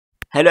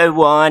Hello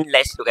everyone,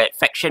 let's look at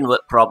fraction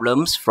word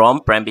problems from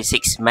Primary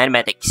 6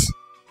 Mathematics.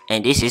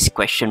 And this is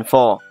question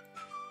 4.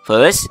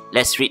 First,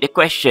 let's read the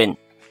question.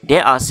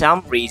 There are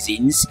some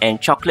raisins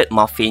and chocolate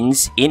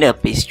muffins in a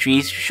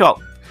pastry shop.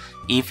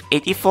 If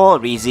 84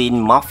 raisin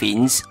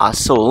muffins are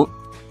sold,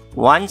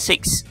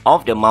 1/6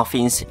 of the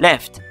muffins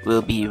left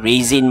will be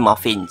raisin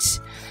muffins.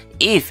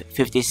 If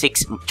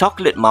 56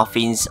 chocolate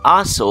muffins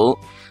are sold,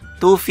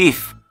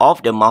 2/5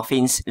 of the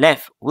muffins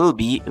left will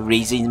be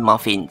raisin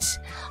muffins.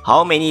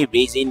 How many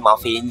raisin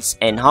muffins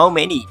and how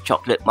many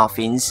chocolate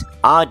muffins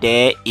are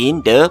there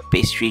in the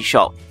pastry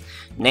shop?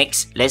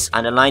 Next, let's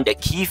underline the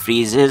key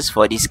phrases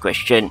for this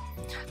question.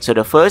 So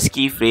the first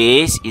key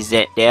phrase is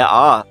that there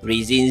are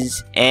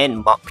raisins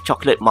and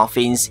chocolate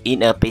muffins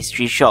in a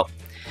pastry shop.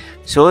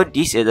 So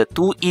this is a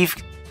 2-if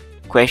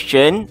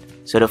question.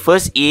 So the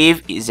first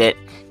if is that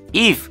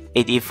if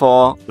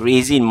 84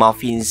 raisin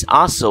muffins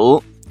are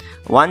sold,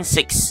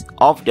 1/6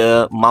 of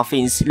the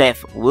muffins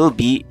left will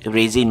be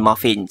raisin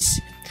muffins.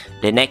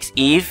 The next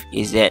if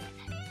is that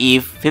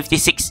if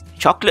 56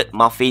 chocolate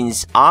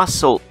muffins are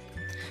sold,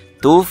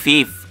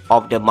 2/5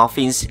 of the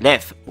muffins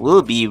left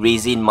will be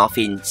raisin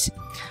muffins.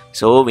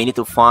 So we need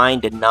to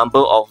find the number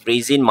of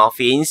raisin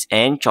muffins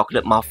and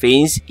chocolate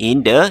muffins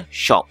in the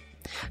shop.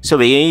 So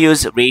we're going to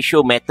use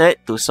ratio method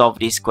to solve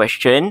this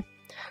question.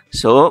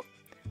 So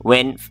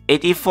when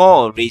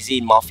 84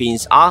 raisin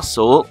muffins are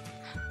sold,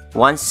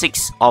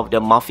 1/6 of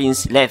the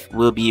muffins left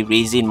will be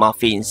raisin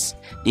muffins.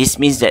 This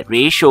means that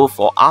ratio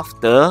for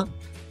after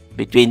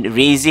between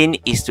raisin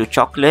is to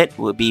chocolate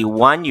will be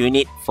 1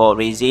 unit for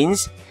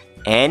raisins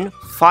and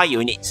 5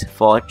 units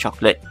for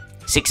chocolate.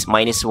 6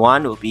 minus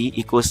 1 will be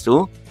equals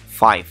to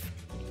 5.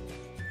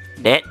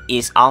 That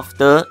is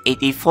after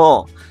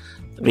 84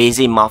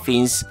 raisin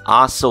muffins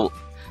are sold.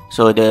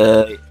 So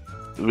the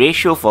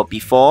ratio for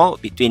before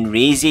between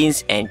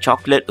raisins and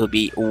chocolate will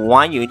be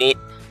 1 unit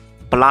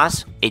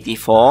plus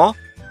 84,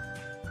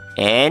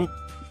 and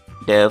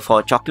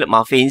for chocolate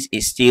muffins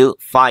is still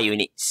 5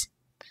 units.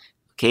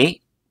 Okay,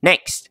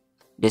 next,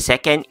 the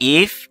second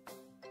if.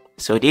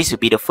 So this will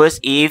be the first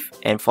if,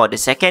 and for the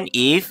second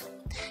if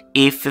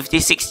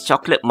 56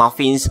 chocolate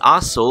muffins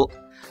are sold,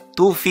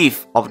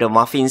 2/5 of the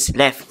muffins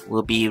left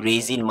will be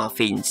raisin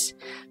muffins.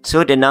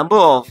 So the number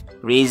of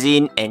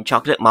raisin and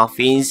chocolate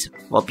muffins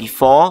for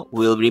before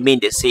will remain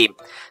the same.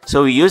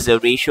 So we use the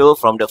ratio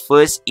from the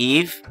first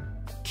if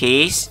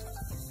case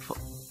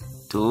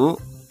to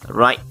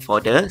write for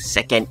the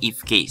second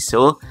if case.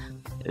 So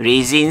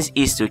raisins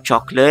is to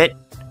chocolate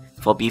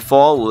for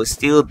before will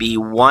still be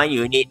 1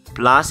 unit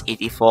plus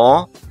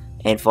 84,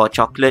 and for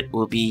chocolate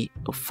will be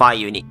 5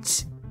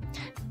 units.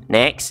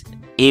 Next,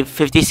 if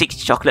 56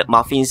 chocolate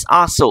muffins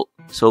are sold,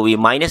 so we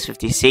minus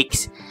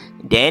 56,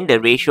 then the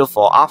ratio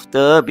for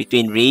after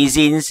between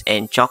raisins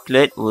and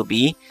chocolate will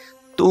be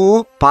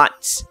 2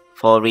 parts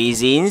for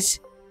raisins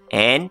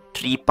and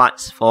 3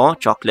 parts for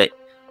chocolate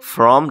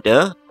from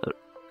the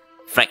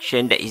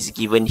fraction that is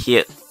given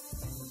here.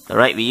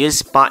 Alright, we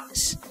use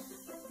parts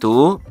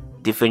to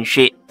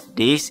differentiate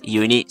these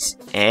units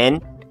and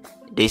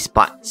these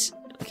parts,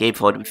 okay,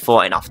 for the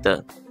before and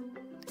after.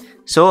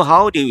 So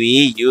how do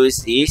we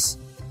use this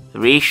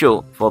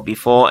ratio for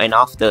before and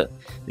after?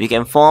 We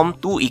can form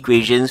 2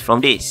 equations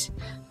from this.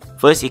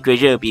 First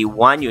equation will be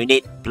 1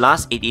 unit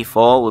plus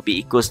 84 will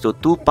be equals to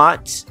 2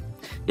 parts.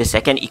 The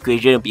second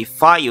equation will be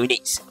 5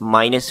 units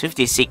minus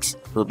 56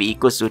 will be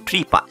equals to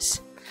 3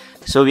 parts.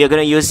 So we are going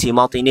to use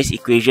simultaneous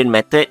equation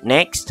method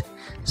next.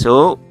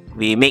 So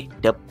we make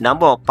the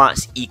number of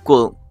parts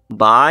equal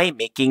by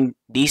making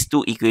these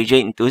 2 equations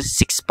into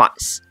 6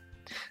 parts.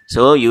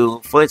 So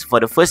for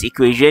the first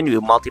equation you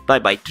multiply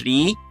by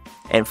 3,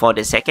 and for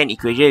the second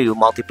equation you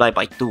multiply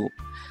by 2.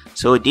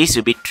 So this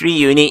will be 3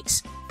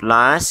 units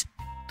plus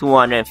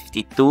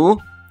 252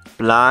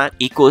 plus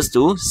equals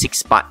to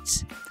 6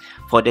 parts.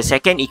 For the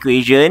second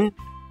equation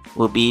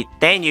will be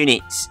 10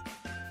 units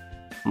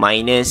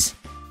minus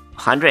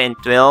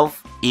 112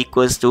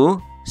 equals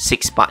to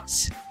 6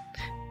 parts.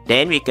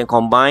 Then we can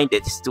combine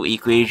these 2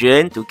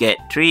 equations to get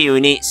 3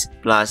 units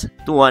plus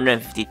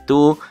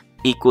 252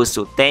 equals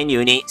to 10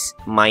 units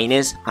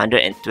minus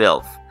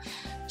 112.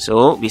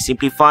 So we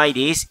simplify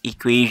this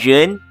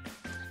equation,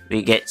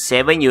 we get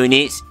 7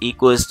 units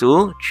equals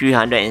to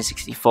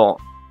 364.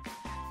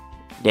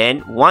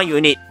 Then 1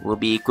 unit will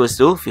be equals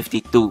to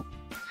 52.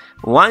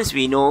 Once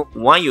we know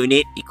 1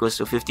 unit equals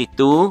to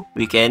 52,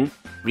 we can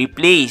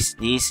replace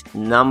this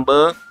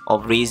number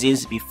of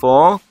raisins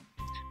before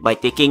by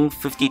taking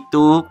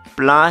 52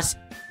 plus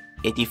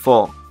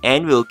 84,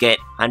 and we'll get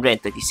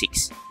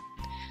 136.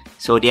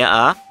 So there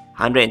are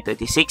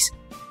 136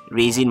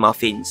 raisin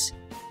muffins.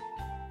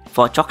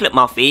 For chocolate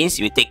muffins,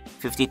 we take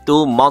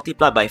 52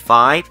 multiplied by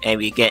 5 and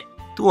we get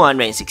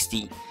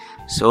 260.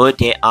 So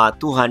there are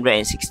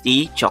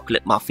 260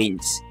 chocolate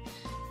muffins.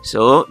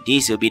 So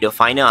this will be the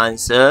final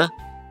answer.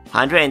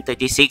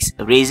 136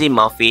 raisin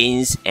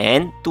muffins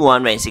and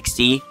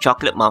 260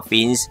 chocolate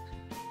muffins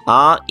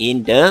are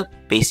in the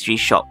pastry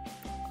shop.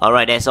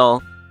 Alright, that's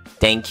all.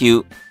 Thank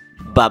you.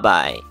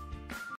 Bye-bye.